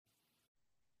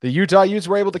The Utah Utes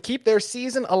were able to keep their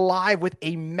season alive with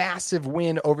a massive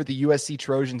win over the USC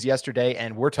Trojans yesterday,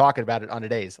 and we're talking about it on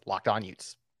today's Locked On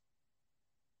Utes.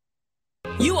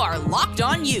 You are Locked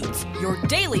On Utes, your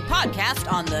daily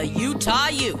podcast on the Utah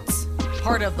Utes.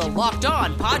 Part of the Locked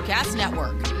On Podcast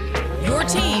Network. Your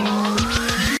team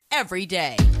every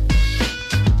day.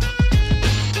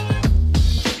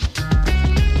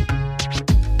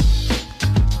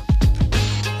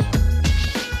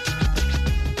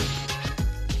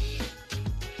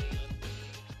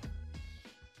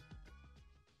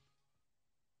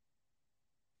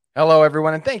 Hello,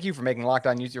 everyone, and thank you for making Locked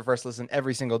On Utes your first listen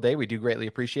every single day. We do greatly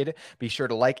appreciate it. Be sure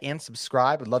to like and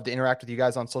subscribe. I'd love to interact with you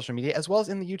guys on social media as well as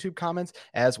in the YouTube comments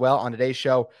as well on today's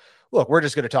show. Look, we're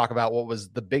just going to talk about what was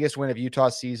the biggest win of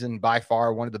Utah's season by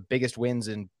far, one of the biggest wins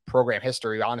in program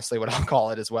history, honestly, what I'll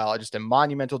call it as well. Just a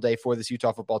monumental day for this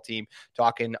Utah football team,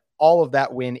 talking all of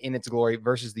that win in its glory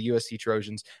versus the USC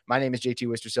Trojans. My name is JT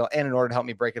Wistersill, and in order to help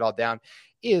me break it all down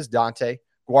is Dante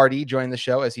Guardi joining the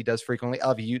show, as he does frequently,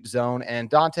 of Ute Zone. And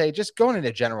Dante, just going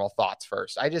into general thoughts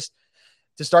first.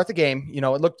 To start the game,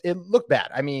 it looked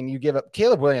bad. I mean, you give up.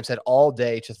 Caleb Williams had all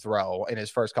day to throw in his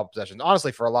first couple possessions.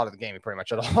 Honestly, for a lot of the game, he pretty much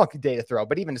had all day to throw.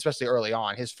 But even especially early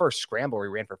on, his first scramble, he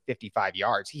ran for 55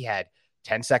 yards. He had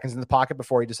 10 seconds in the pocket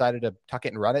before he decided to tuck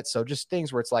it and run it. So just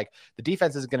things where it's like the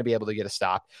defense isn't going to be able to get a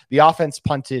stop. The offense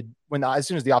punted as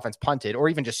soon as the offense punted or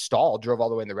even just stalled, drove all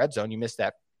the way in the red zone. You missed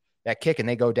that kick and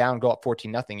they go up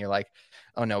 14-0. You're like,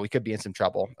 oh no, we could be in some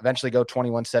trouble. Eventually go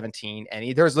 21-17.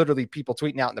 And there's literally people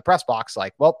tweeting out in the press box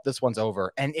like, well, this one's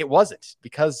over. And it wasn't,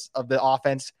 because of the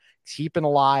offense keeping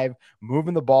alive,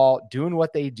 moving the ball, doing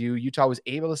what they do. Utah was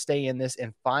able to stay in this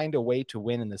and find a way to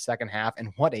win in the second half.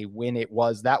 And what a win it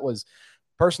was. That was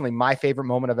personally my favorite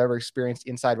moment I've ever experienced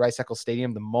inside Rice-Eccles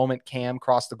Stadium. The moment Cam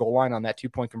crossed the goal line on that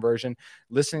 2-point conversion,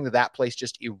 listening to that place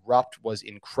just erupt was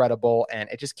incredible. And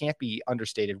it just can't be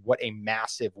understated what a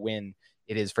massive win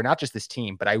it is for not just this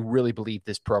team, but I really believe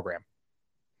this program.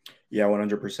 Yeah,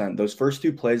 100%. Those first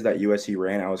two plays that USC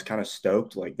ran, I was kind of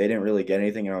stoked. Like, they didn't really get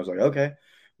anything. And I was like, okay,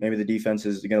 maybe the defense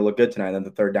is going to look good tonight. And then the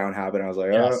third down happened. I was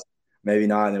like, yes. Oh, maybe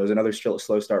not. And it was another slow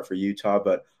start for Utah,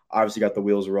 but obviously got the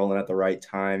wheels rolling at the right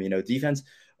time. Defense,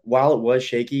 while it was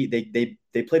shaky,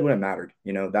 they played when it mattered.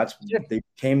 They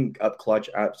came up clutch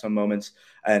at some moments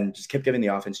and just kept giving the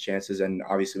offense chances. And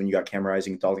obviously, when you got Cam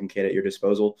Rising, Dalton Kidd at your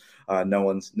disposal, no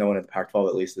one at the Pac-12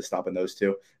 at least is stopping those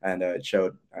two, and it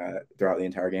showed throughout the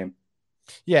entire game.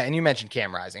 Yeah, and you mentioned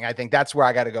Cam Rising. I think that's where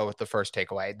I got to go with the first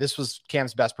takeaway. This was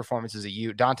Cam's best performance as a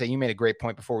Ute. Dante, you made a great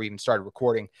point before we even started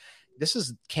recording. This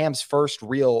is Cam's first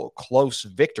real close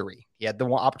victory. He had the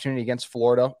one opportunity against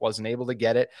Florida, wasn't able to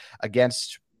get it.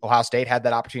 Against Ohio State, had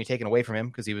that opportunity taken away from him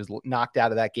because he was knocked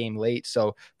out of that game late.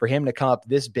 So for him to come up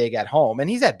this big at home, and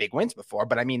he's had big wins before,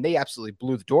 but I mean, they absolutely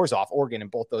blew the doors off Oregon in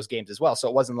both those games as well. So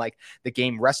it wasn't like the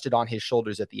game rested on his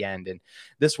shoulders at the end. And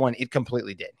this one, it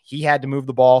completely did. He had to move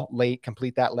the ball late,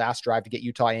 complete that last drive to get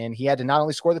Utah in. He had to not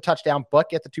only score the touchdown,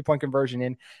 but get the 2-point conversion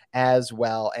in as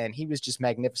well. And he was just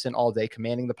magnificent all day,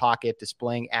 commanding the pocket,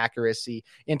 displaying accuracy.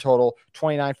 In total,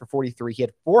 29 for 43. He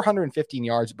had 415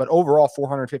 yards, but overall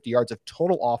 450 yards of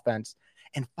total offense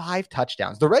and 5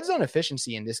 touchdowns. The red zone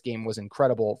efficiency in this game was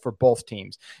incredible for both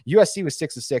teams. USC was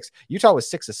 6-6. Utah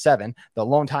was 6-7. The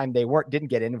lone time they didn't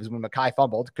get in, it was when Mackay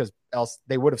fumbled, because else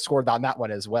they would have scored on that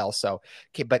one as well. So,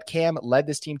 but Cam led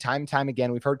this team time and time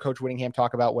again. We've heard Coach Whittingham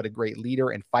talk about what a great leader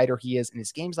and fighter he is. And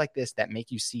it's games like this that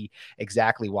make you see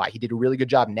exactly why. He did a really good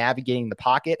job navigating the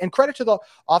pocket, and credit to the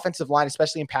offensive line,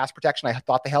 especially in pass protection. I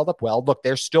thought they held up well. Look,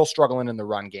 they're still struggling in the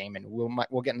run game, and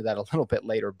we'll get into that a little bit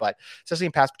later, but especially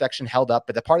in pass protection, held up.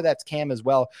 But the part of that's Cam as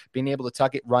well, being able to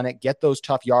tuck it, run it, get those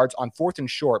tough yards on 4th and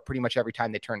short pretty much every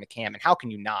time they turn to Cam. And how can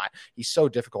you not? He's so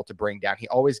difficult to bring down. He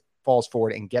always falls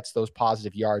forward and gets those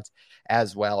positive yards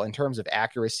as well. In terms of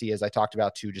accuracy, as I talked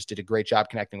about too, just did a great job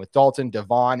connecting with Dalton,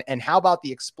 Devon, and how about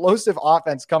the explosive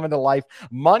offense coming to life?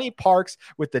 Money Parks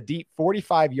with the deep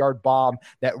 45-yard bomb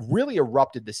that really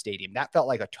erupted the stadium. That felt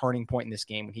like a turning point in this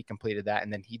game when he completed that,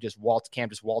 and then Cam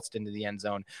just waltzed into the end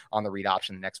zone on the read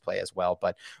option the next play as well.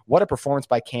 But what a performance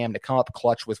by Cam to come up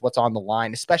clutch with what's on the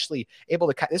line, especially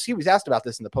able to this. He was asked about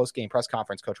this in the post-game press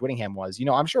conference. Coach Whittingham was,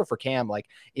 I'm sure for Cam, like,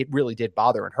 it really did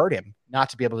bother and hurt him not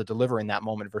to be able to deliver in that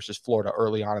moment versus Florida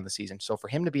early on in the season. So for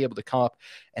him to be able to come up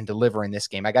and deliver in this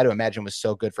game, I got to imagine was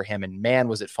so good for him. And man,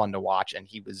 was it fun to watch. And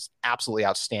he was absolutely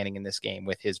outstanding in this game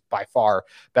with his by far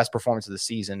best performance of the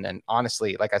season. And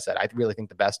honestly, like I said, I really think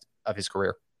the best of his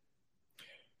career.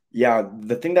 Yeah,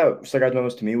 the thing that stuck out the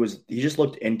most to me was he just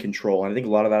looked in control. And I think a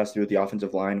lot of that has to do with the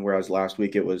offensive line, whereas last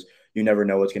week it was you never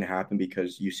know what's going to happen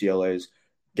because UCLA's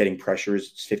getting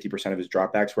pressures 50% of his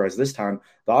dropbacks, whereas this time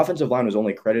the offensive line was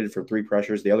only credited for 3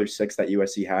 pressures. The other 6 that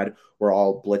USC had were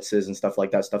all blitzes and stuff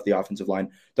like that, stuff the offensive line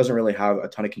doesn't really have a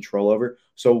ton of control over.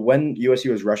 So when USC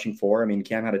was rushing 4, I mean,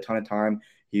 Cam had a ton of time.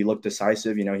 He looked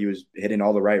decisive. You know, he was hitting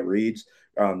all the right reads,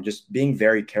 just being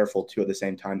very careful too at the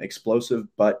same time. Explosive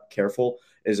but careful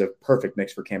is a perfect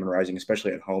mix for Cameron Rising,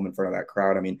 especially at home in front of that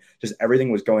crowd. I mean, just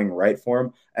everything was going right for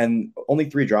him. And only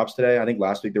 3 drops today. I think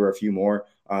last week there were a few more.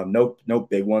 No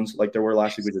big ones like there were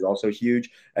last week, which is also huge.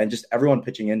 And just everyone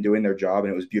pitching in, doing their job,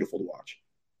 and it was beautiful to watch.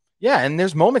 Yeah, and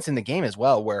there's moments in the game as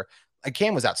well where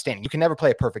Cam was outstanding. You can never play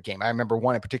a perfect game. I remember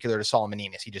one in particular to Solomon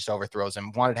Enis. He just overthrows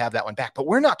him, wanted to have that one back. But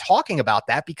we're not talking about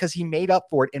that because he made up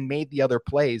for it and made the other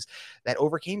plays that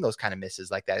overcame those kind of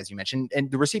misses like that, as you mentioned. And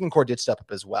the receiving core did step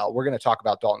up as well. We're going to talk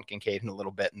about Dalton Kincaid in a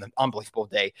little bit and the unbelievable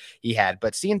day he had.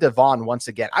 But seeing Devon once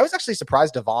again, I was actually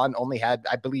surprised Devon only had,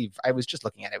 I believe, I was just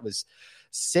looking at it, it was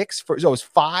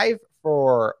 5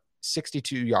 for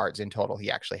 62 yards in total he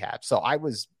actually had. So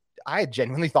I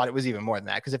genuinely thought it was even more than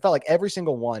that because it felt like every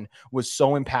single one was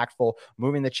so impactful,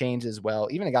 moving the chains as well.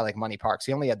 Even a guy like Money Parks,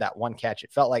 he only had that one catch.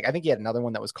 It felt like, I think he had another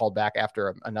one that was called back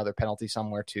after another penalty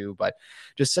somewhere too, but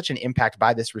just such an impact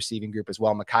by this receiving group as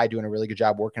well. Makai doing a really good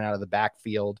job working out of the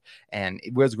backfield. And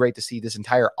it was great to see this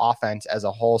entire offense as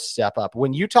a whole step up.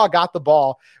 When Utah got the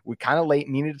ball, we kind of late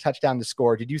needed a touchdown to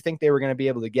score. Did you think they were going to be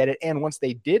able to get it? And once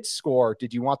they did score,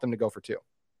 did you want them to go for 2?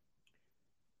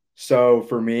 So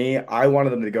for me, I wanted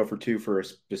them to go for 2 for a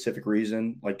specific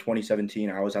reason. Like 2017,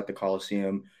 I was at the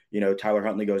Coliseum. You know, Tyler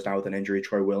Huntley goes down with an injury,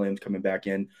 Troy Williams coming back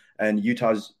in, and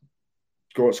Utah's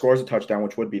scores a touchdown,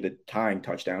 which would be the tying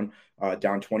touchdown,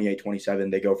 down 28-27.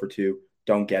 They go for 2,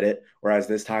 don't get it. Whereas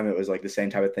this time it was like the same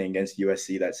type of thing against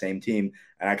USC, that same team.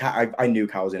 And I knew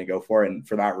Kyle was going to go for it. And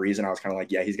for that reason, I was kind of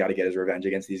like, yeah, he's got to get his revenge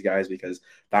against these guys because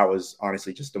that was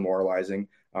honestly just demoralizing.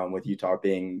 With Utah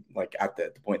being like at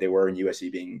the point they were and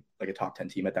USC being like a top 10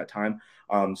 team at that time.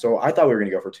 So I thought we were going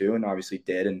to go for 2 and obviously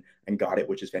did and got it,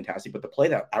 which is fantastic. But the play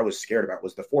that I was scared about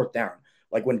was the 4th down.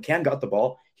 Like when Cam got the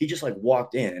ball, he just like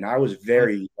walked in and I was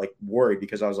very like worried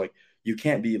because I was like, you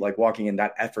can't be like walking in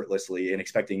that effortlessly and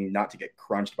expecting not to get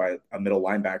crunched by a middle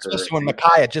linebacker. Just when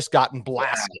Makai had just gotten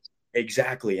blasted. Yeah,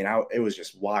 exactly. And it was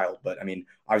just wild. But I mean,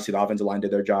 obviously the offensive line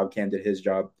did their job. Cam did his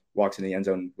job, walks in the end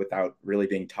zone without really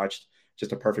being touched.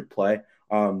 Just a perfect play.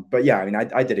 But yeah, I mean,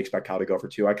 I did expect Cal to go for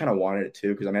 2. I kind of wanted it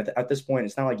too, because I mean, at this point,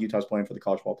 it's not like Utah's playing for the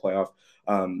college football playoff.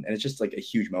 And it's just like a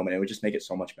huge moment. It would just make it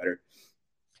so much better.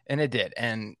 And it did.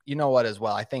 And you know what, as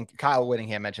well, I think Kyle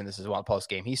Whittingham mentioned this as well post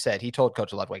game. He told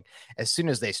Coach Ludwig, as soon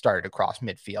as they started to cross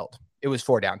midfield, it was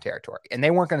 4 down territory and they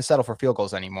weren't going to settle for field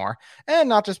goals anymore. And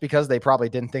not just because they probably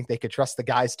didn't think they could trust the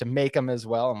guys to make them as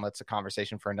well. And that's a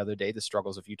conversation for another day. The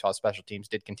struggles of Utah special teams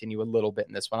did continue a little bit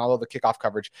in this one, although the kickoff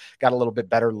coverage got a little bit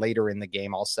better later in the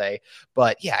game, I'll say.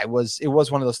 But yeah, it was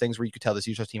one of those things where you could tell this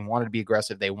Utah team wanted to be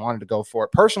aggressive. They wanted to go for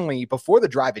it. Personally, before the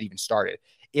drive had even started,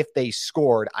 if they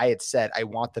scored, I had said, I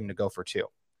want them to go for 2.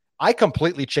 I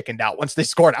completely chickened out once they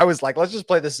scored. I was like, let's just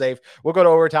play this safe. We'll go to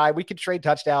overtime. We could trade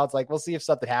touchdowns. Like, we'll see if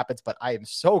something happens. But I am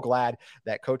so glad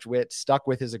that Coach Witt stuck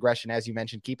with his aggression, as you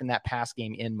mentioned, keeping that pass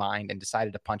game in mind and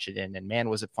decided to punch it in. And man,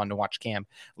 was it fun to watch Cam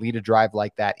lead a drive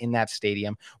like that in that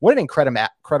stadium. What an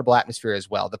incredible atmosphere as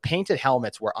well. The painted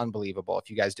helmets were unbelievable.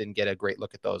 If you guys didn't get a great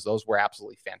look at those were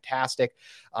absolutely fantastic.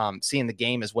 Seeing the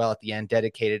game as well at the end,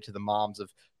 dedicated to the moms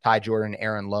of Ty Jordan,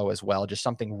 Aaron Lowe as well. Just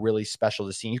something really special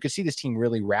to see. And you could see this team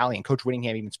really rallying. Coach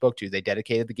Whittingham even spoke to, they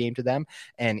dedicated the game to them.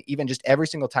 And even just every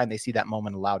single time they see that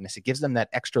moment of loudness, it gives them that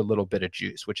extra little bit of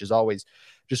juice, which is always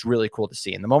just really cool to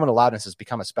see. And the moment of loudness has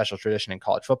become a special tradition in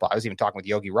college football. I was even talking with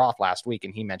Yogi Roth last week,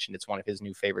 and he mentioned it's one of his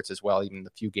new favorites as well. Even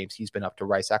the few games he's been up to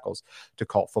Rice Eccles to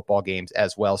call football games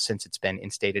as well, since it's been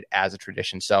instated as a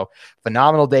tradition. So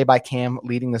phenomenal day by Cam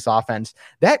leading this offense.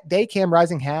 That day Cam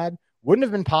Rising had wouldn't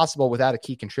have been possible without a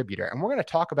key contributor. And we're going to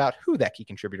talk about who that key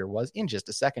contributor was in just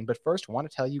a second. But first, I want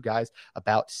to tell you guys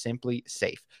about Simply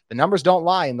Safe. The numbers don't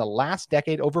lie. In the last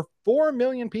decade, over 4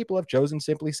 million people have chosen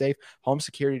Simply Safe home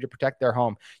security to protect their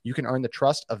home. You can earn the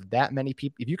trust of that many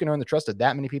people. If you can earn the trust of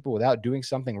that many people without doing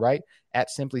something right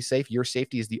at Simply Safe, your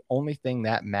safety is the only thing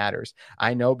that matters.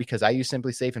 I know because I use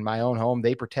Simply Safe in my own home.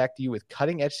 They protect you with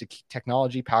cutting-edge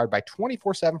technology powered by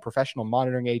 24/7 professional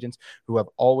monitoring agents who have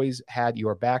always had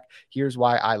your back. Here's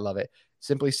why I love it.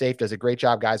 Simply Safe does a great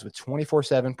job, guys, with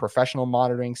 24/7 professional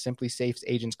monitoring. Simply Safe's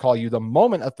agents call you the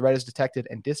moment a threat is detected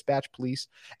and dispatch police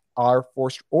or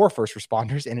first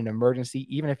responders in an emergency,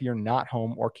 even if you're not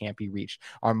home or can't be reached.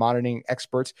 Our monitoring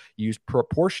experts use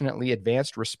proportionately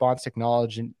advanced response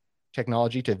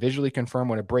technology to visually confirm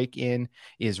when a break-in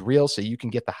is real, so you can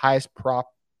get the highest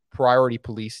Priority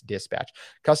Police Dispatch.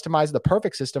 Customize the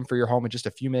perfect system for your home in just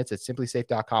a few minutes at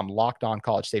simplysafe.com. Locked On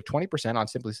College. Save 20% on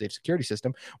SimpliSafe security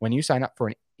system when you sign up for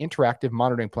an interactive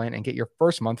monitoring plan and get your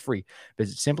first month free.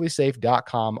 Visit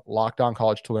simplysafe.com. Locked On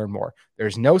College to learn more.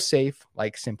 There's no safe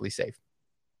like SimpliSafe.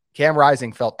 Cam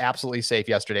Rising felt absolutely safe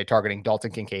yesterday targeting Dalton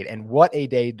Kincaid. And what a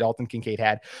day Dalton Kincaid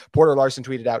had. Porter Larson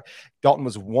tweeted out, Dalton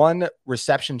was one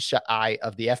reception shy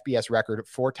of the FBS record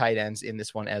for tight ends in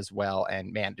this one as well.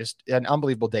 And man, just an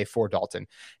unbelievable day for Dalton.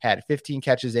 Had 15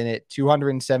 catches in it,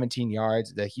 217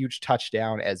 yards, the huge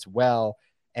touchdown as well.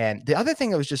 And the other thing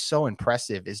that was just so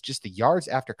impressive is just the yards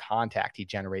after contact he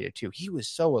generated too. He was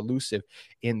so elusive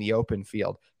in the open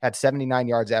field. Had 79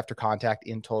 yards after contact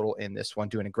in total in this one,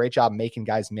 doing a great job making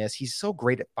guys miss. He's so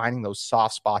great at finding those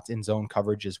soft spots in zone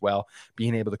coverage as well,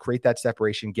 being able to create that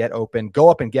separation, get open, go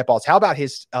up and get balls. How about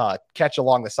his catch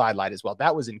along the sideline as well?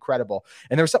 That was incredible.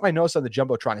 And there was something I noticed on the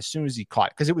Jumbotron as soon as he caught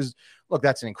it, because it was, look,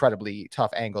 that's an incredibly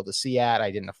tough angle to see at.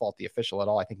 I didn't fault the official at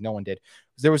all. I think no one did.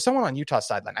 There was someone on Utah's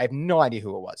sideline. I have no idea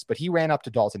who it was, but he ran up to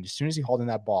Dalton as soon as he held in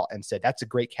that ball and said, "That's a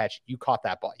great catch. You caught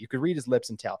that ball." You could read his lips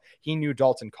and tell he knew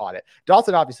Dalton caught it.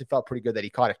 Dalton obviously felt pretty good that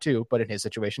he caught it too, but in his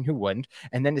situation, who wouldn't?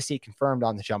 And then to see it confirmed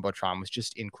on the Jumbotron was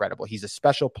just incredible. He's a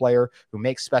special player who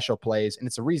makes special plays, and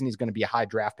it's a reason he's going to be a high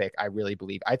draft pick, I really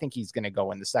believe. I think he's going to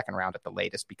go in the second round at the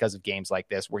latest because of games like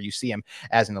this where you see him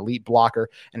as an elite blocker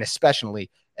and especially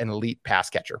an elite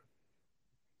pass catcher.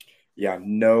 Yeah,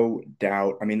 no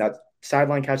doubt. I mean, that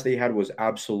sideline catch that he had was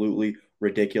absolutely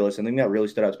ridiculous. And the thing that really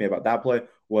stood out to me about that play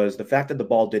was the fact that the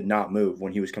ball did not move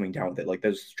when he was coming down with it. Like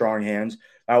those strong hands,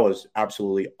 that was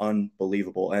absolutely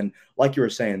unbelievable. And like you were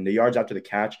saying, the yards after the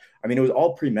catch, I mean, it was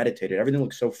all premeditated. Everything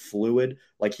looked so fluid.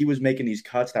 Like he was making these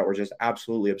cuts that were just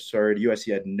absolutely absurd.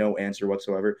 USC had no answer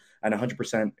whatsoever. And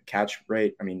 100% catch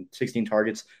rate. I mean, 16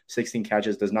 targets, 16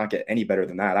 catches does not get any better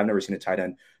than that. I've never seen a tight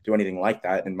end do anything like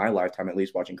that in my lifetime, at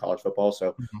least watching college football.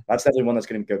 So that's definitely one that's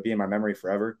going to be in my memory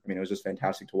forever. I mean, it was just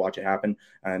fantastic to watch it happen.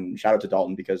 And shout out to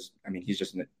Dalton because, I mean, he's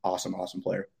just an awesome, awesome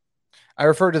player. I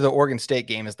refer to the Oregon State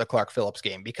game as the Clark Phillips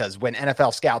game because when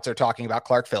NFL scouts are talking about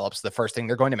Clark Phillips, the first thing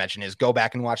they're going to mention is go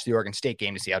back and watch the Oregon State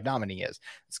game to see how dominant he is.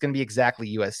 It's going to be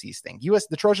exactly USC's thing.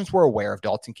 The Trojans were aware of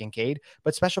Dalton Kincaid,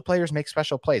 but special players make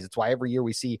special plays. It's why every year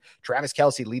we see Travis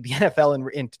Kelce lead the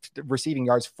NFL in receiving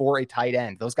yards for a tight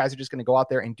end. Those guys are just going to go out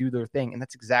there and do their thing, and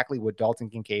that's exactly what Dalton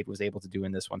Kincaid was able to do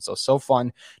in this one. So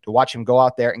fun to watch him go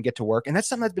out there and get to work, and that's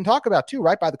something that's been talked about too,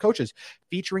 right, by the coaches,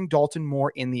 featuring Dalton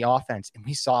more in the offense, and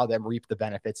we saw them reap the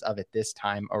benefits of it this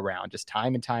time around, just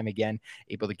time and time again,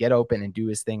 able to get open and do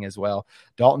his thing as well.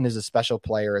 Dalton is a special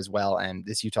player as well, and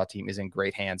this Utah team is in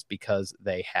great hands because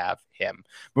they have him.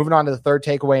 Moving on to the third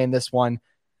takeaway in this one.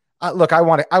 Look, I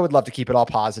would love to keep it all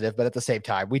positive, but at the same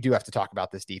time, we do have to talk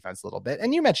about this defense a little bit.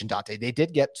 And you mentioned Dante. They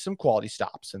did get some quality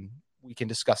stops, and we can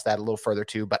discuss that a little further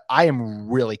too, but I am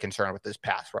really concerned with this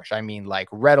pass rush. I mean, like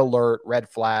red alert, red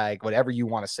flag, whatever you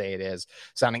want to say it is,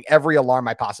 sounding every alarm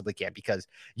I possibly can, because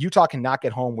Utah cannot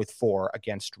get home with 4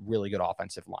 against really good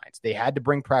offensive lines. They had to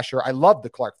bring pressure. I loved the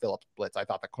Clark Phillips blitz. I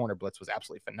thought the corner blitz was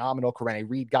absolutely phenomenal. Correne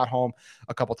Reed got home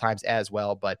a couple times as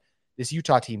well, but this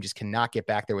Utah team just cannot get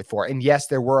back there with 4. And yes,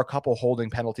 there were a couple holding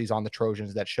penalties on the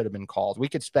Trojans that should have been called. We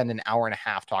could spend an hour and a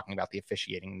half talking about the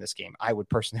officiating in this game. I would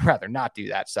personally rather not do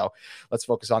that. So let's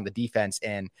focus on the defense.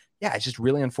 And yeah, it's just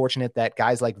really unfortunate that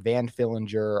guys like Van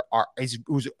Fillinger,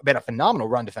 who's been a phenomenal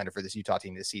run defender for this Utah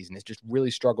team this season, is just really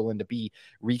struggling to be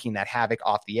wreaking that havoc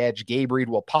off the edge. Gabe Reed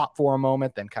will pop for a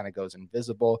moment, then kind of goes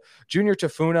invisible. Junior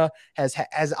Tafuna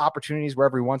has opportunities where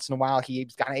every once in a while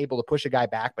he's kind of able to push a guy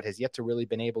back, but has yet to really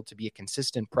been able to be a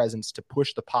consistent presence to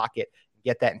push the pocket,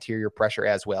 get that interior pressure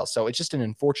as well. So it's just an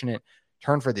unfortunate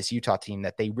turn for this Utah team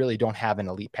that they really don't have an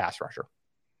elite pass rusher.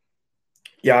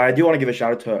 Yeah, I do want to give a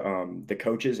shout out to the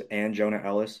coaches and Jonah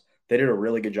Ellis. They did a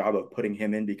really good job of putting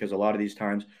him in because a lot of these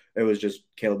times it was just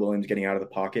Caleb Williams getting out of the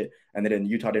pocket, and then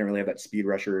Utah didn't really have that speed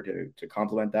rusher to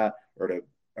complement that or to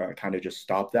kind of just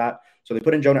stop that. So they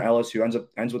put in Jonah Ellis, who ends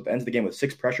the game with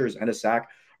 6 pressures and a sack.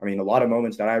 I mean, a lot of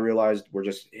moments that I realized were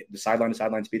just the sideline to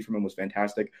sideline speed from him was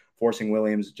fantastic, forcing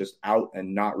Williams just out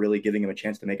and not really giving him a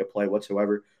chance to make a play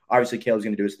whatsoever. Obviously, Caleb's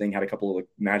going to do his thing, had a couple of like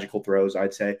magical throws,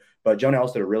 I'd say, but Jonah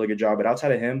Ellis did a really good job. But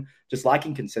outside of him, just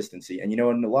lacking consistency. And,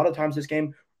 and a lot of times this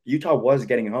game, Utah was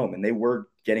getting home and they were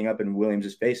getting up in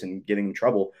Williams' face and giving him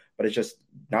trouble, but it's just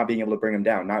not being able to bring him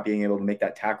down, not being able to make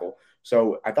that tackle.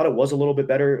 So I thought it was a little bit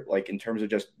better, like in terms of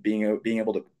just being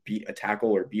able to beat a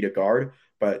tackle or beat a guard,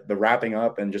 but the wrapping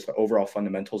up and just the overall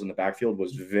fundamentals in the backfield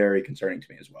was very concerning to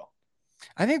me as well.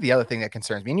 I think the other thing that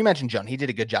concerns me, and you mentioned Joan, he did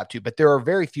a good job too, but there are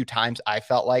very few times I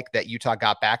felt like that Utah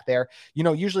got back there.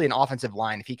 Usually an offensive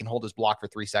line, if he can hold his block for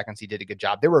 3 seconds, he did a good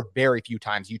job. There were very few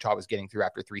times Utah was getting through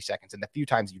after 3 seconds. And the few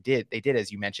times they did,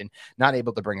 as you mentioned, not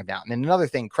able to bring him down. And another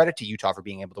thing, credit to Utah for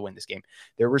being able to win this game.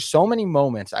 There were so many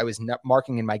moments I was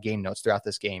marking in my game notes throughout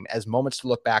this game as moments to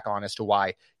look back on as to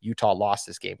why Utah lost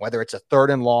this game, whether it's a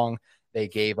 3rd and long they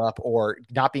gave up, or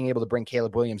not being able to bring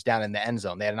Caleb Williams down in the end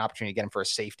zone. They had an opportunity to get him for a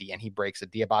safety, and he breaks a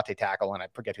Diabate tackle, and I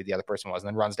forget who the other person was, and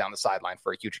then runs down the sideline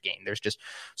for a huge gain. There's just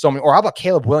so many. Or how about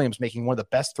Caleb Williams making one of the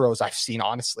best throws I've seen,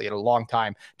 honestly, in a long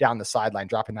time down the sideline,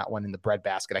 dropping that one in the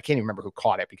breadbasket. I can't even remember who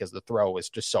caught it because the throw was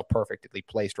just so perfectly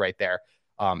placed right there.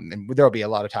 And there'll be a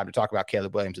lot of time to talk about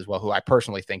Caleb Williams as well, who I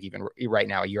personally think even right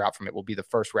now, a year out from it, will be the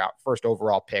first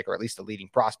overall pick, or at least the leading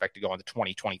prospect to go in the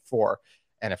 2024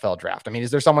 NFL draft. I mean, is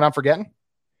there someone I'm forgetting?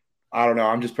 I don't know.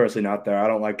 I'm just personally not there. I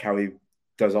don't like how he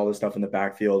does all this stuff in the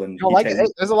backfield. And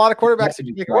there's a lot of quarterbacks that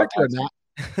you work here now.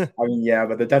 I mean, yeah,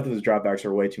 but the depth of his dropbacks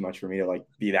are way too much for me to like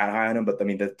be that high on him. But I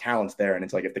mean, the talent's there, and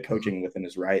it's like if the coaching with him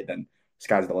is right, then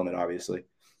sky's the limit, obviously.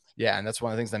 Yeah, and that's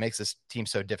one of the things that makes this team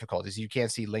so difficult is you can't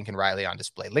see Lincoln Riley on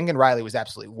display. Lincoln Riley was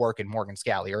absolutely working Morgan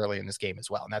Scalley early in this game as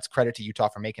well, and that's credit to Utah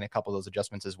for making a couple of those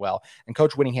adjustments as well. And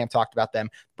Coach Whittingham talked about them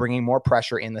bringing more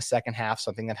pressure in the second half,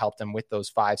 something that helped them with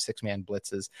those 5-6-man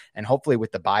blitzes, and hopefully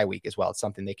with the bye week as well. It's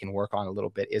something they can work on a little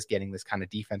bit, is getting this kind of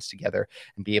defense together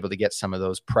and be able to get some of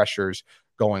those pressures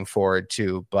going forward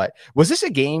too. But was this a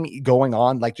game going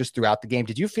on like just throughout the game?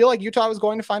 Did you feel like Utah was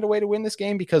going to find a way to win this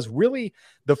game? Because really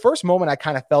the first moment I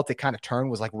kind of felt it kind of turned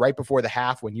was like right before the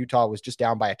half, when Utah was just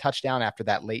down by a touchdown after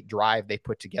that late drive they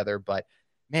put together. But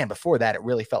man, before that, it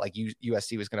really felt like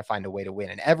USC was going to find a way to win.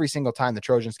 And every single time the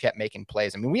Trojans kept making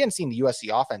plays. I mean, we hadn't seen the USC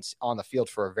offense on the field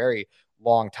for a very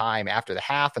long time after the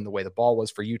half, and the way the ball was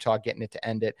for Utah getting it to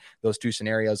end it, those two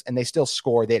scenarios, and they still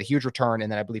scored. They had a huge return,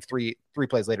 and then I believe three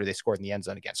plays later they scored in the end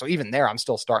zone again. So even there, I'm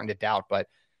still starting to doubt, but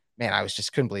man, I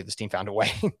couldn't believe this team found a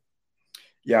way.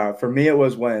 Yeah, for me, it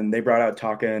was when they brought out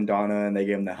Taka and Donna and they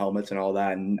gave them the helmets and all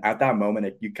that. And at that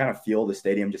moment, you kind of feel the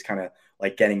stadium just kind of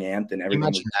like getting amped and everything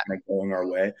was kind of going our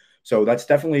way. So that's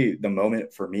definitely the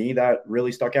moment for me that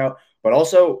really stuck out. But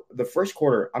also the first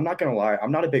quarter, I'm not going to lie,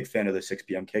 I'm not a big fan of the 6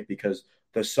 p.m. kick because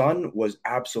the sun was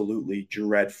absolutely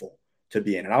dreadful to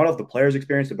be in. And I don't know if the players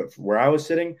experienced it, but where I was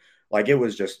sitting, like it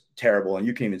was just terrible and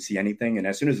you can't even see anything. And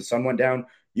as soon as the sun went down,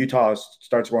 Utah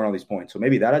starts scoring all these points. So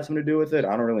maybe that had something to do with it.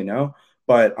 I don't really know.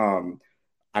 But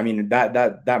I mean,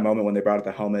 that moment when they brought out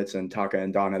the helmets and Taka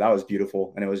and Donna, that was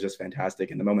beautiful. And it was just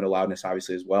fantastic. And the moment of loudness,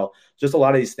 obviously, as well. Just a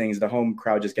lot of these things, the home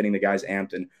crowd just getting the guys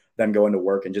amped and them going to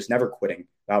work and just never quitting.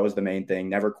 That was the main thing.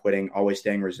 Never quitting, always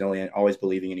staying resilient, always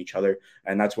believing in each other.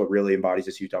 And that's what really embodies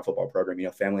this Utah football program. You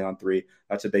know, family on 3,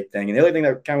 that's a big thing. And the other thing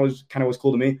that kind of was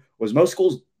cool to me was most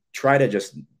schools try to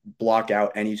just block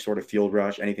out any sort of field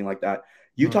rush, anything like that.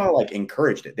 Utah like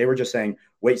encouraged it. They were just saying,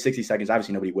 wait 60 seconds.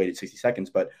 Obviously nobody waited 60 seconds,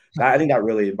 but I think that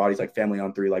really embodies like family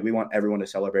on 3. Like we want everyone to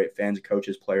celebrate, fans,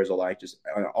 coaches, players alike, just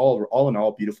all in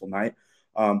all beautiful night.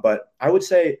 But I would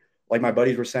say, like my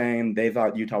buddies were saying, they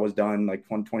thought Utah was done like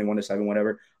 21-7,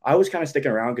 whatever. I was kind of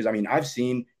sticking around because I mean, I've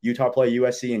seen Utah play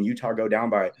USC and Utah go down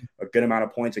by a good amount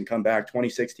of points and come back.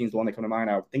 2016 is the one that come to mind.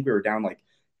 I think we were down like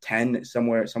 10 at some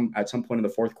point in the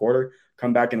fourth quarter,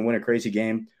 come back and win a crazy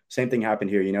game. Same thing happened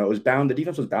here. You know, the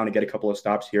defense was bound to get a couple of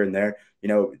stops here and there. You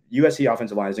know, USC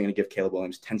offensive line isn't going to give Caleb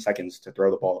Williams 10 seconds to throw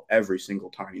the ball every single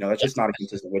time. You know, that's just not a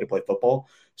consistent way to play football.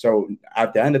 So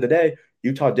at the end of the day,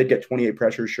 Utah did get 28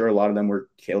 pressures. Sure, a lot of them were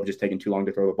Caleb just taking too long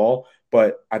to throw the ball.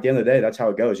 But at the end of the day, that's how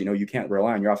it goes. You know, you can't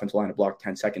rely on your offensive line to block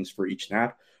 10 seconds for each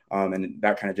snap. And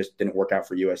that kind of just didn't work out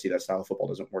for USC. That style of football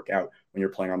doesn't work out when you're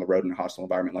playing on the road in a hostile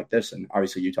environment like this. And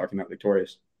obviously Utah came out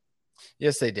victorious.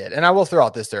 Yes, they did. And I will throw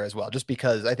out this there as well, just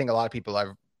because I think a lot of people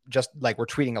are just like, we're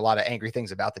tweeting a lot of angry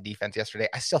things about the defense yesterday.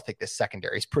 I still think this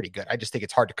secondary is pretty good. I just think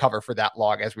it's hard to cover for that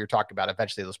long, as we were talking about.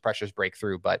 Eventually those pressures break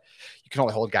through, but you can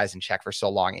only hold guys in check for so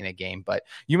long in a game. But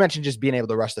you mentioned just being able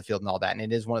to rush the field and all that. And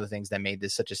it is one of the things that made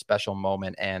this such a special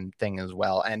moment and thing as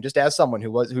well. And just as someone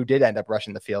who did end up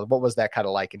rushing the field, what was that kind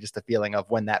of like? And just the feeling of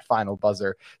when that final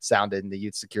buzzer sounded and the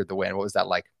Utes secured the win, what was that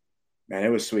like? Man, it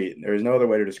was sweet. There's no other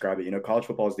way to describe it. You know, college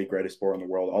football is the greatest sport in the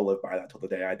world. I'll live by that till the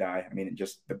day I die. I mean,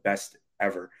 just the best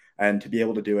ever. And to be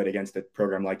able to do it against a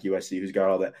program like USC, who's got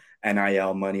all the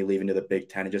NIL money leaving to the Big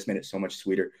Ten, it just made it so much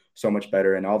sweeter, so much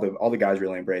better. And all the guys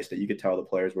really embraced it. You could tell the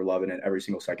players were loving it every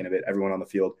single second of it. Everyone on the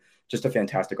field, just a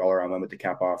fantastic all-around moment to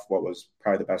cap off what was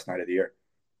probably the best night of the year.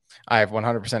 I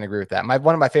 100% agree with that.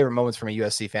 One of my favorite moments from a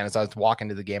USC fan is I was walking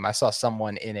to the game. I saw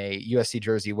someone in a USC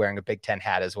jersey wearing a Big Ten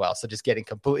hat as well. So just getting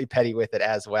completely petty with it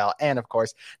as well. And of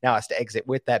course, now has to exit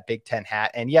with that Big Ten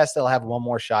hat. And yes, they'll have one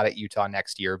more shot at Utah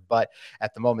next year. But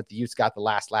at the moment, the Utes got the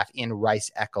last laugh in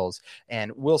Rice-Eccles.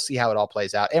 And we'll see how it all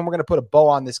plays out. And we're going to put a bow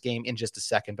on this game in just a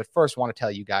second. But first, I want to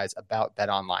tell you guys about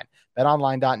BetOnline.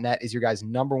 BetOnline.net is your guys'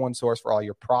 number one source for all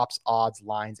your props, odds,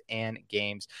 lines, and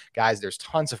games. Guys, there's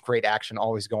tons of great action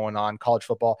always going on. College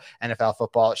football, NFL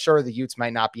football. Sure, the Utes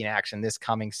might not be in action this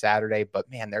coming Saturday, but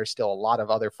man, there's still a lot of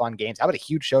other fun games. How about a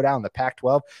huge showdown in the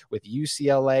Pac-12 with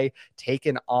UCLA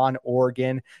taking on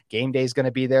Oregon? Game day is going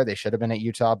to be there. They should have been at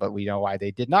Utah, but we know why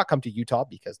they did not come to Utah,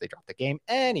 because they dropped the game.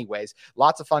 Anyways,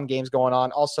 lots of fun games going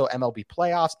on. Also, MLB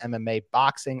playoffs, MMA,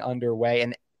 boxing underway,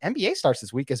 and NBA starts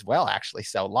this week as well, actually.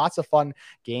 So lots of fun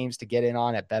games to get in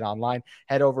on at BetOnline.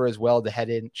 Head over as well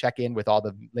to check in with all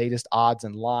the latest odds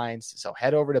and lines. So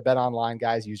head over to BetOnline,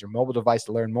 guys. Use your mobile device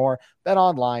to learn more.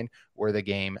 BetOnline, where the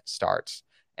game starts.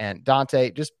 And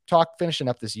Dante, just finishing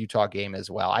up this Utah game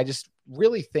as well. I just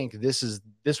really think this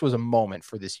was a moment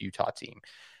for this Utah team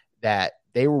that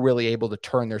they were really able to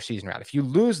turn their season around. If you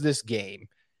lose this game,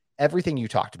 everything you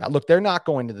talked about. Look, they're not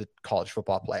going to the college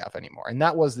football playoff anymore. And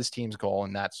that was this team's goal.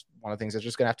 And that's one of the things they're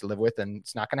just going to have to live with. And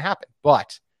it's not going to happen.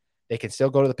 But they can still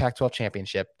go to the Pac-12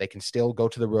 championship. They can still go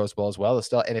to the Rose Bowl as well.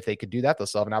 And if they could do that, they'll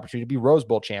still have an opportunity to be Rose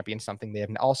Bowl champions, something they have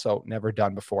also never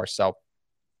done before. So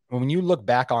when you look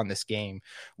back on this game,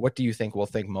 what do you think we'll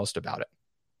think most about it?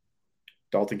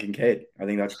 Dalton Kincaid. I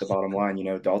think that's the bottom line.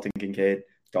 Dalton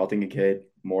Kincaid,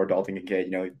 more Dalton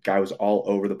Kincaid. Guy was all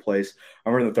over the place. I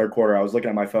remember in the third quarter, I was looking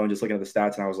at my phone, just looking at the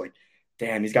stats, and I was like,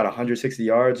 damn, he's got 160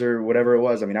 yards or whatever it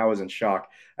was. I mean, I was in shock.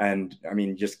 And,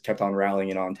 just kept on rallying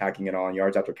it on, tacking it on,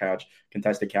 yards after catch,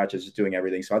 contested catches, just doing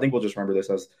everything. So I think we'll just remember this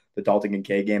as the Dalton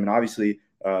Kincaid game. And obviously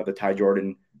the Ty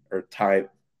Jordan,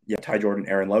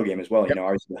 Aaron Lowe game as well. Yep.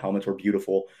 Obviously the helmets were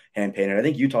beautiful, hand-painted. I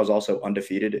think Utah is also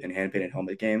undefeated in hand-painted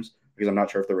helmet games, because I'm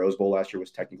not sure if the Rose Bowl last year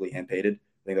was technically hand-painted.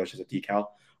 I think that was just a decal.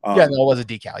 No, it was a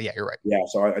decal. Yeah, you're right. Yeah,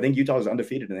 so I think Utah is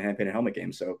undefeated in the hand-painted helmet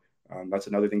game. So that's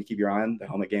another thing to keep your eye on, the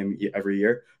helmet game every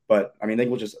year. But, I think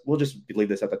we'll just leave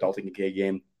this at the Dalton Kincaid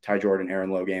game, Ty Jordan,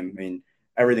 Aaron Lowe game.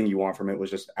 Everything you want from it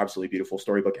was just absolutely beautiful.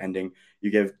 Storybook ending.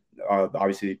 You give,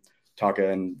 obviously,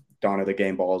 Taka and Donna the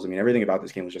game balls. Everything about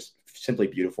this game was just simply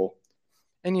beautiful.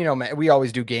 And, man, we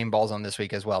always do game balls on this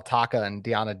week as well. Taka and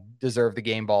Deanna deserve the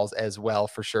game balls as well,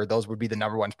 for sure. Those would be the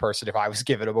number one person if I was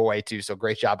giving them away too. So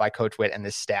great job by Coach Witt and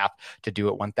this staff to do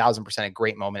it. 1000% a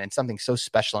great moment and something so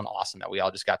special and awesome that we all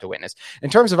just got to witness.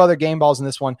 In terms of other game balls in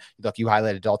this one, look, you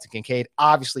highlighted Dalton Kincaid.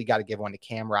 Obviously got to give one to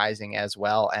Cam Rising as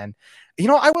well. And,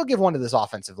 I will give one to this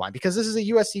offensive line, because this is a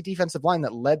USC defensive line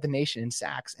that led the nation in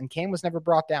sacks, and Cam was never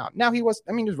brought down. Now he was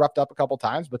roughed up a couple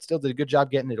times, but still did a good job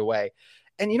getting it away.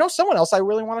 And someone else I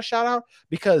really want to shout out,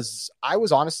 because I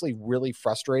was honestly really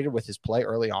frustrated with his play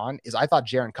early on, is I thought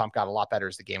Jaron Kump got a lot better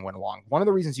as the game went along. One of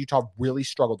the reasons Utah really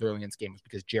struggled early in this game was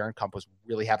because Jaron Kump was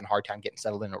really having a hard time getting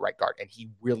settled in at right guard, and he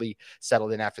really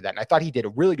settled in after that. And I thought he did a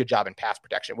really good job in pass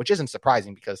protection, which isn't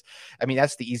surprising, because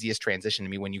that's the easiest transition to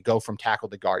me when you go from tackle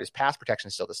to guard. Is pass protection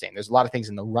is still the same. There's a lot of things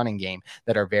in the running game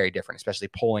that are very different, especially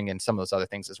pulling and some of those other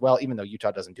things as well, even though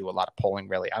Utah doesn't do a lot of pulling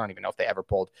really. I don't even know if they ever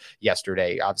pulled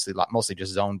yesterday. Obviously mostly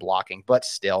just zone blocking, but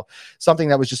still something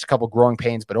that was just a couple growing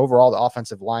pains. But overall, the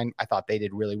offensive line, I thought they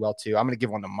did really well too. I'm going to give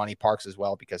one to Money Parks as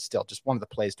well, because still just one of the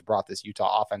plays that brought this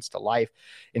Utah offense to life.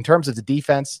 In terms of the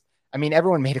defense,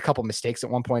 everyone made a couple mistakes at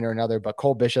one point or another, but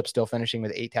Cole Bishop still finishing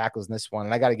with 8 tackles in this one.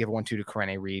 And I got to give one to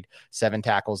Karene Reed, 7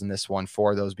 tackles in this one,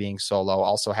 4 of those being solo.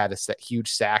 Also had a huge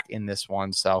sack in this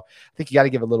one. So I think you got to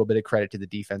give a little bit of credit to the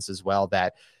defense as well,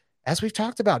 that, as we've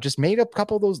talked about, just made a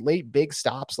couple of those late big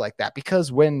stops like that.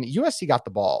 Because when USC got the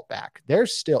ball back, they're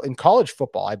still in college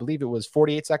football. I believe it was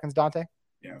 48 seconds, Dante.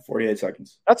 Yeah, 48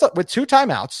 seconds. That's with 2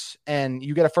 timeouts, and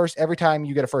you get a first every time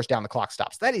you get a first down, the clock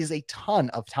stops. That is a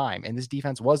ton of time, and this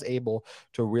defense was able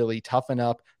to really toughen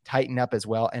up, tighten up as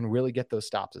well, and really get those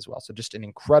stops as well. So just an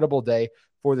incredible day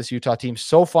for this Utah team.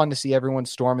 So fun to see everyone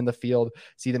storming the field,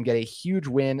 see them get a huge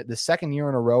win, the second year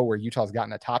in a row where Utah's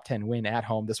gotten a top 10 win at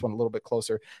home. This one a little bit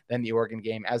closer than the Oregon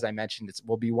game. As I mentioned, it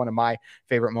will be one of my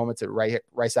favorite moments at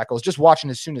Rice-Eccles. Just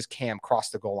watching as soon as Cam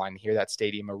crossed the goal line and hear that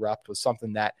stadium erupt was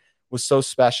something that was so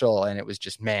special, and it was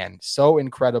just, man, so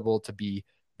incredible to be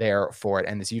there for it.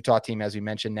 And this Utah team, as we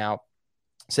mentioned, now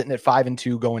sitting at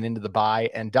 5-2 going into the bye.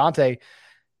 And Dante,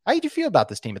 how do you feel about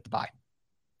this team at the bye?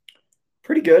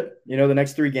 Pretty good. The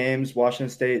next 3 games, Washington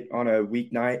State on a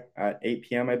weeknight at 8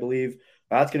 p.m., I believe.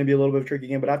 That's going to be a little bit of a tricky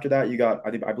game. But after that, you got,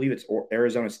 I believe it's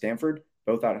Arizona, Stanford,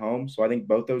 both at home. So I think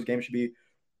both those games should be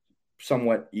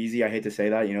somewhat easy. I hate to say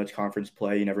that, it's conference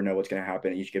play. You never know what's going to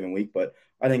happen each given week, but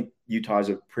I think Utah has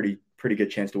a pretty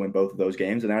good chance to win both of those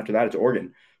games. And then after that, it's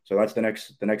Oregon. So that's the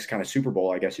next kind of Super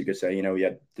Bowl, I guess you could say. You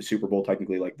had the Super Bowl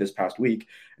technically like this past week,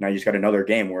 and now you just got another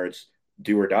game where it's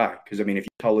do or die. Because I mean, if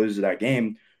Utah loses that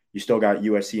game, you still got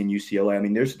USC and UCLA. I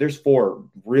mean, there's 4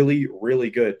 really, really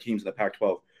good teams in the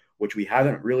Pac-12, which we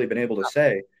haven't really been able to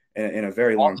say in a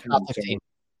very long time. So,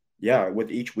 yeah,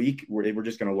 with each week, we're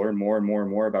just going to learn more and more and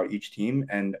more about each team.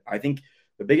 And I think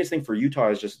the biggest thing for Utah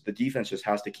is just the defense just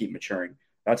has to keep maturing.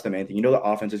 That's the main thing. The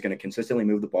offense is going to consistently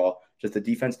move the ball. Just the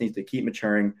defense needs to keep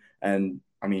maturing and,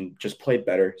 I mean, just play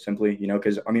better simply,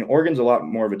 because, I mean, Oregon's a lot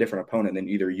more of a different opponent than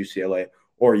either UCLA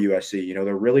or USC.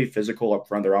 They're really physical up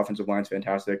front. Their offensive line's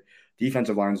fantastic.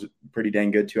 Defensive line's pretty dang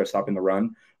good too at stopping the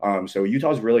run. So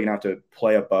Utah's really gonna have to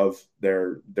play above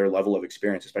their level of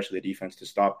experience, especially the defense, to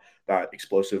stop that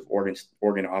explosive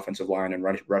Oregon offensive line and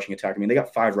rushing attack. I mean, they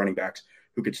got 5 running backs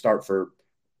who could start for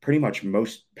pretty much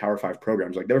most Power 5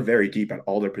 programs. Like, they're very deep at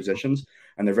all their positions,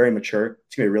 and they're very mature.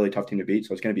 It's gonna be a really tough team to beat.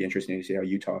 So it's gonna be interesting to see how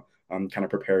Utah kind of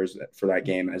prepares for that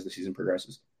game as the season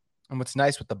progresses. And what's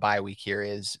nice with the bye week here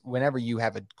is whenever you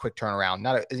have a quick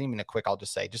turnaround, isn't even a quick, I'll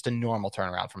just say, just a normal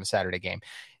turnaround from a Saturday game,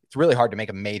 it's really hard to make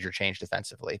a major change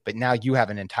defensively. But now you have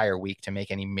an entire week to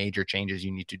make any major changes you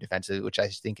need to defensively, which I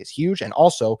think is huge. And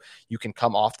also, you can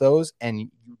come off those and you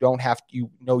don't have to,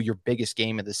 your biggest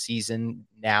game of the season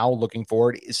now looking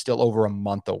forward is still over a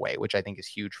month away, which I think is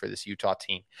huge for this Utah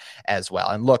team as well.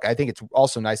 And look, I think it's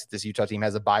also nice that this Utah team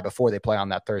has a bye before they play on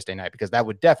that Thursday night, because that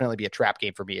would definitely be a trap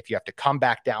game for me if you have to come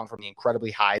back down from the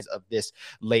incredibly highs of this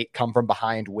late come from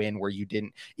behind win where you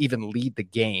didn't even lead the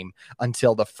game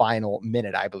until the final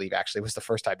minute. I believe actually was the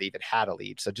first time they even had a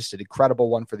lead. So just an incredible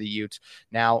one for the Utes.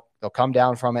 Now they'll come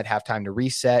down from it, have time to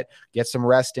reset, get some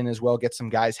rest in as well, get some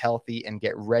guys healthy and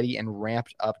get ready and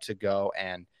ramped up to go.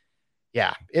 And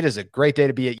yeah, it is a great day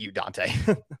to be at U, Dante.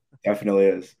 Definitely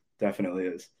is.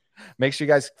 Make sure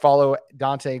you guys follow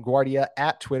Dante Guardia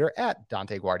at Twitter at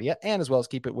Dante Guardia, and as well as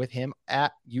keep it with him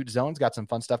at Ute Zones. Got some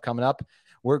fun stuff coming up.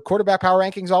 We're quarterback power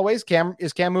rankings always.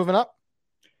 Is Cam moving up?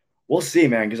 We'll see,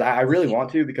 man, because I really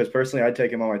want to, because personally I'd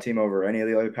take him on my team over any of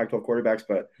the other Pac-12 quarterbacks,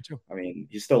 but I mean,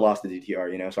 he still lost to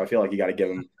DTR, so I feel like you got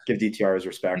to give DTR his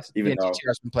respect. Even though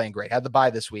DTR's been playing great. Had the bye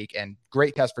this week, and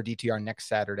great test for DTR next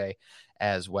Saturday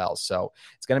as well. So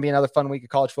it's going to be another fun week of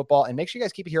college football, and make sure you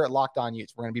guys keep it here at Locked On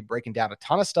Utes. We're going to be breaking down a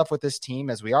ton of stuff with this team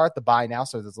as we are at the bye now,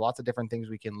 so there's lots of different things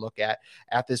we can look at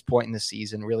this point in the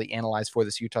season, really analyze for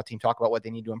this Utah team, talk about what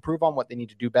they need to improve on, what they need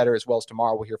to do better, as well as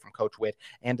tomorrow we'll hear from Coach Witt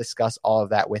and discuss all of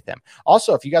that with him.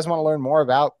 Also, if you guys want to learn more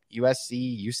about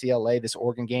USC, UCLA, this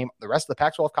Oregon game, the rest of the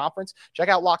Pac-12 conference, check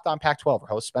out Locked On Pac-12. Our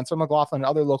host Spencer McLaughlin and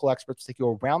other local experts take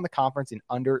you around the conference in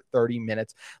under 30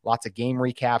 minutes. Lots of game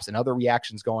recaps and other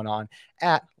reactions going on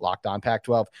at Locked On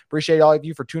Pac-12. Appreciate all of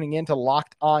you for tuning in to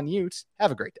Locked On Utes.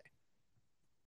 Have a great day.